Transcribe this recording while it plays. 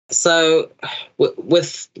So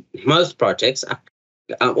with most projects,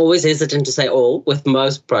 I'm always hesitant to say all. With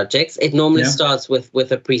most projects, it normally starts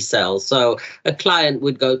with a pre-sale. So a client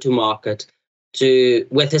would go to market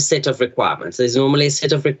with a set of requirements. There's normally a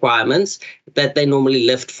set of requirements that they normally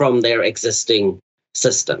lift from their existing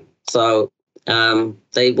system. So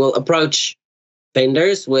they will approach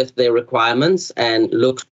vendors with their requirements and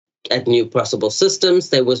look at new possible systems.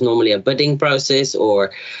 There was normally a bidding process,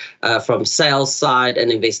 or from sales side,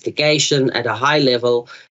 an investigation at a high level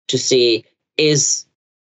to see is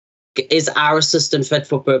our system fit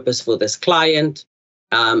for purpose for this client.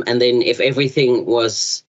 And then if everything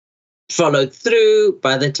was followed through,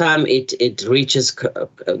 by the time it reaches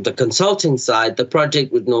the consulting side, the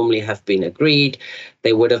project would normally have been agreed.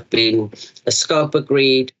 There would have been a scope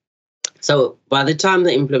agreed. So by the time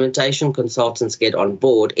the implementation consultants get on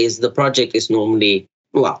board, the project is normally,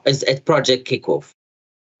 it's project kickoff.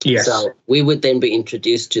 Yes. So we would then be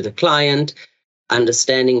introduced to the client,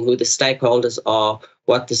 understanding who the stakeholders are,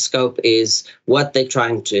 what the scope is, what they're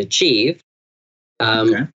trying to achieve,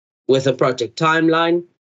 with a project timeline.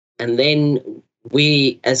 And then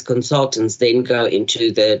we, as consultants, then go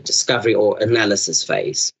into the discovery or analysis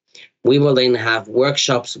phase. We will then have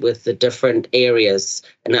workshops with the different areas.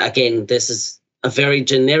 And again, this is a very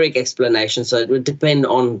generic explanation, so it would depend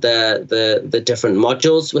on the different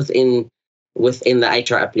modules within the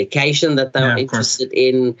HR application that they're interested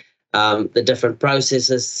in, the different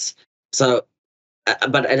processes. So,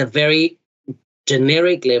 but at a very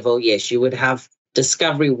generic level, yes, you would have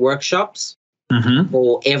discovery workshops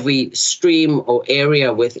for every stream or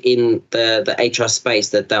area within the HR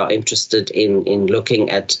space that they're interested in looking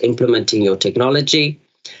at implementing your technology.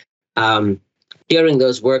 During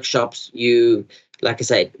those workshops, you, like I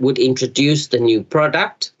said, would introduce the new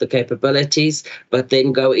product, the capabilities, but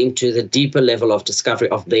then go into the deeper level of discovery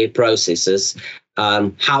of their processes,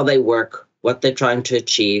 how they work, what they're trying to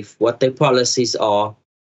achieve, what their policies are,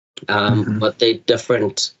 what their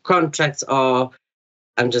different contracts are.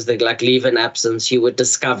 I'm just thinking like leave and absence. You would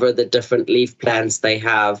discover the different leave plans they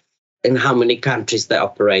have and how many countries they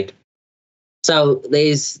operate. So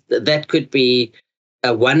that could be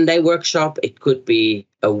a one-day workshop. It could be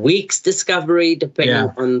a week's discovery,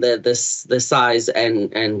 depending on the size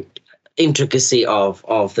and intricacy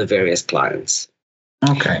of the various clients.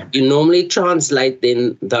 Okay. You normally translate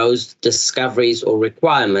then those discoveries or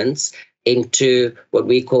requirements into what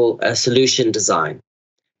we call a solution design.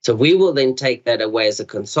 So we will then take that away as a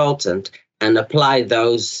consultant and apply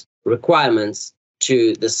those requirements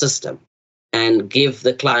to the system and give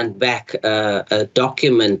the client back a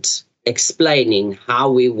document explaining how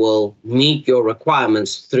we will meet your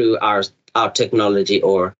requirements through our technology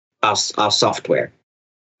or our software.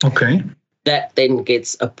 Okay. That then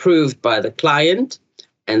gets approved by the client,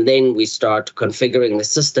 and then we start configuring the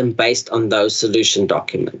system based on those solution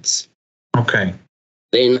documents. Okay.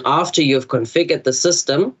 Then after you've configured the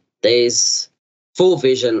system,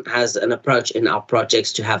 FourVision has an approach in our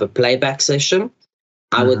projects to have a playback session.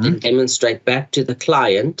 I would then demonstrate back to the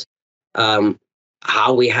client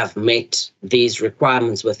how we have met these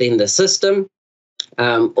requirements within the system.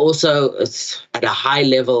 Also, it's at a high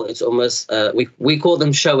level, it's almost, we call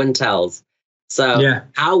them show and tells. So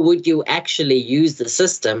how would you actually use the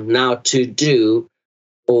system now to do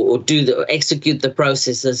or execute the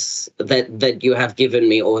processes that you have given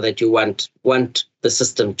me or that you want the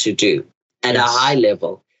system to do at a high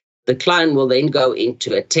level? The client will then go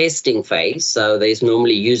into a testing phase. So there's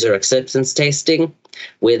normally user acceptance testing,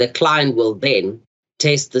 where the client will then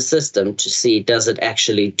test the system to see, does it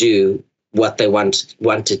actually do what they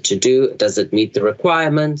want it to do? Does it meet the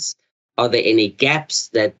requirements? Are there any gaps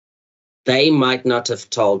that they might not have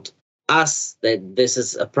told us that this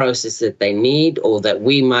is a process that they need, or that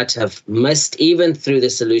we might have missed even through the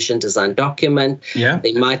solution design document?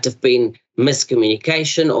 There might have been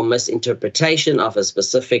miscommunication or misinterpretation of a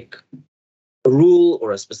specific rule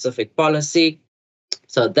or a specific policy.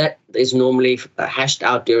 So that is normally hashed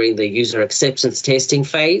out during the user acceptance testing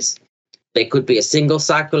phase. There could be a single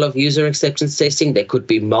cycle of user acceptance testing. There could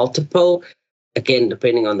be multiple, again,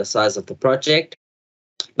 depending on the size of the project.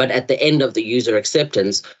 But at the end of the user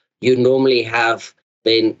acceptance, you normally have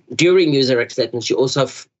then, during user acceptance, you also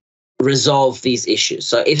resolve these issues.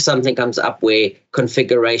 So if something comes up where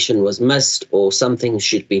configuration was missed or something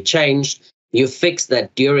should be changed, you fix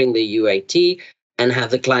that during the UAT and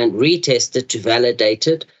have the client retest it to validate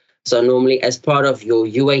it. So normally, as part of your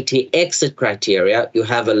UAT exit criteria, you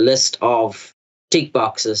have a list of tick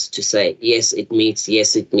boxes to say, yes, it meets,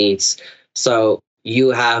 yes, it meets. So you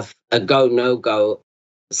have a go, no go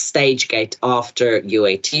stage gate after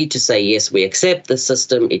UAT to say, yes, we accept the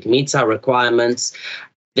system, it meets our requirements.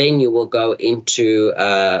 Then you will go into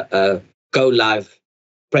a go live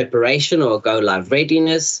preparation or go live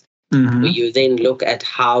readiness, where you then look at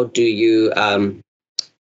how do you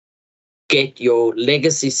get your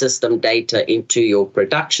legacy system data into your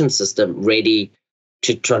production system ready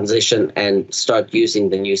to transition and start using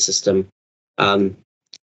the new system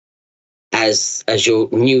as your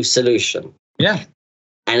new solution. Yeah.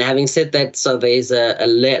 And having said that, so there's a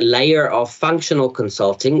layer of functional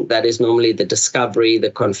consulting that is normally the discovery,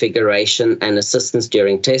 the configuration, and assistance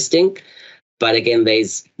during testing. But again,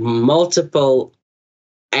 there's multiple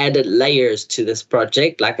added layers to this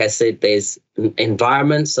project. Like I said, there's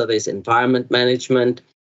environment, so there's environment management.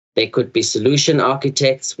 There could be solution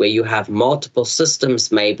architects where you have multiple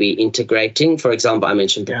systems maybe integrating. For example, I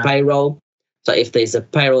mentioned the payroll. So if there's a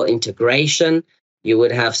payroll integration, you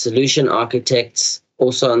would have solution architects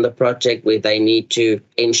also on the project where they need to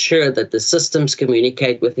ensure that the systems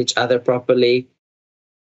communicate with each other properly.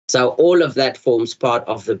 So all of that forms part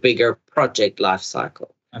of the bigger project lifecycle.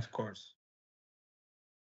 Of course.